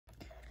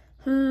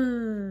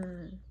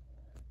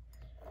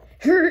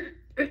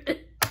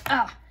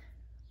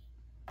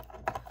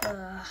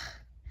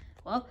Ah.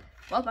 Well,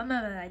 I'm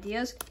out of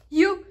ideas.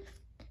 Yo,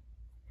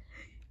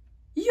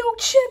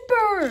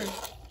 Chipper!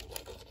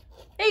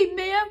 Hey,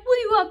 man, what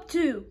are you up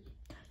to?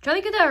 Trying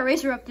to get that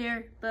eraser up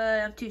there,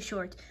 but I'm too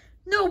short.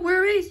 No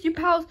worries, your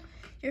pal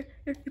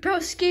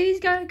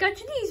Skaty's got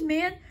your knees,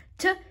 man.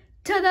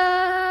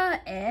 Ta-da!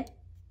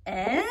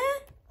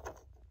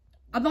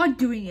 I'm not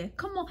doing it.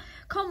 Come on,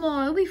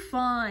 it'll be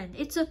fun.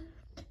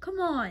 Come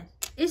on.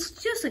 It's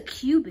just a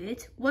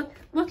cubit. What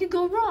could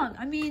go wrong?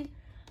 I mean,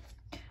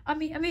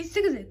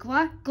 think of it.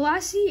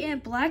 Glassy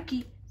and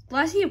Blackie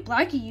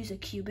use a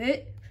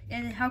cubit,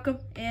 and how come?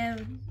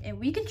 And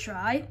we can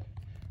try.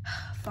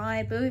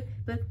 Fine, but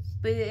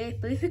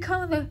if we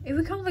come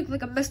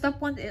like a messed up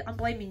one, I'm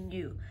blaming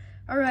you.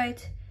 All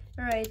right.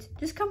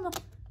 Just come on.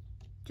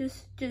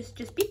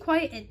 Just be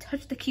quiet and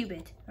touch the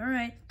cubit. All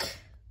right.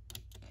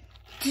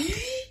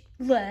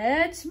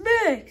 Let's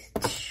mix.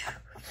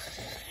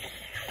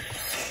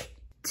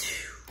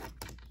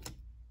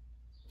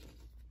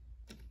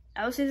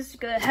 I would say this is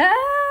gonna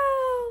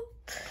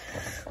help.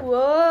 Whoa,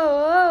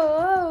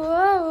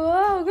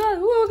 God,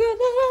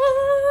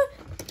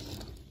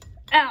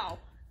 ow.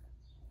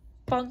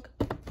 Bunk.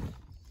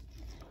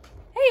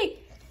 Hey,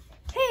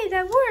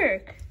 that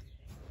worked.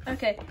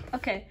 Okay,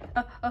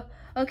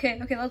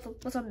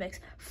 let's unmix.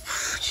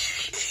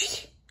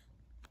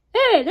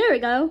 Hey, there we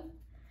go.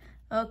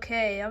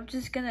 Okay, I'm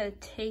just gonna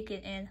take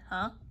it in,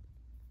 huh?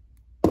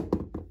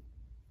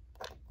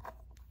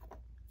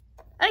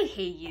 I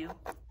hate you.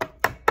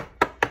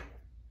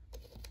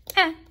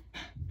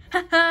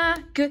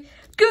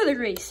 Good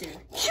eraser.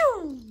 Shoo!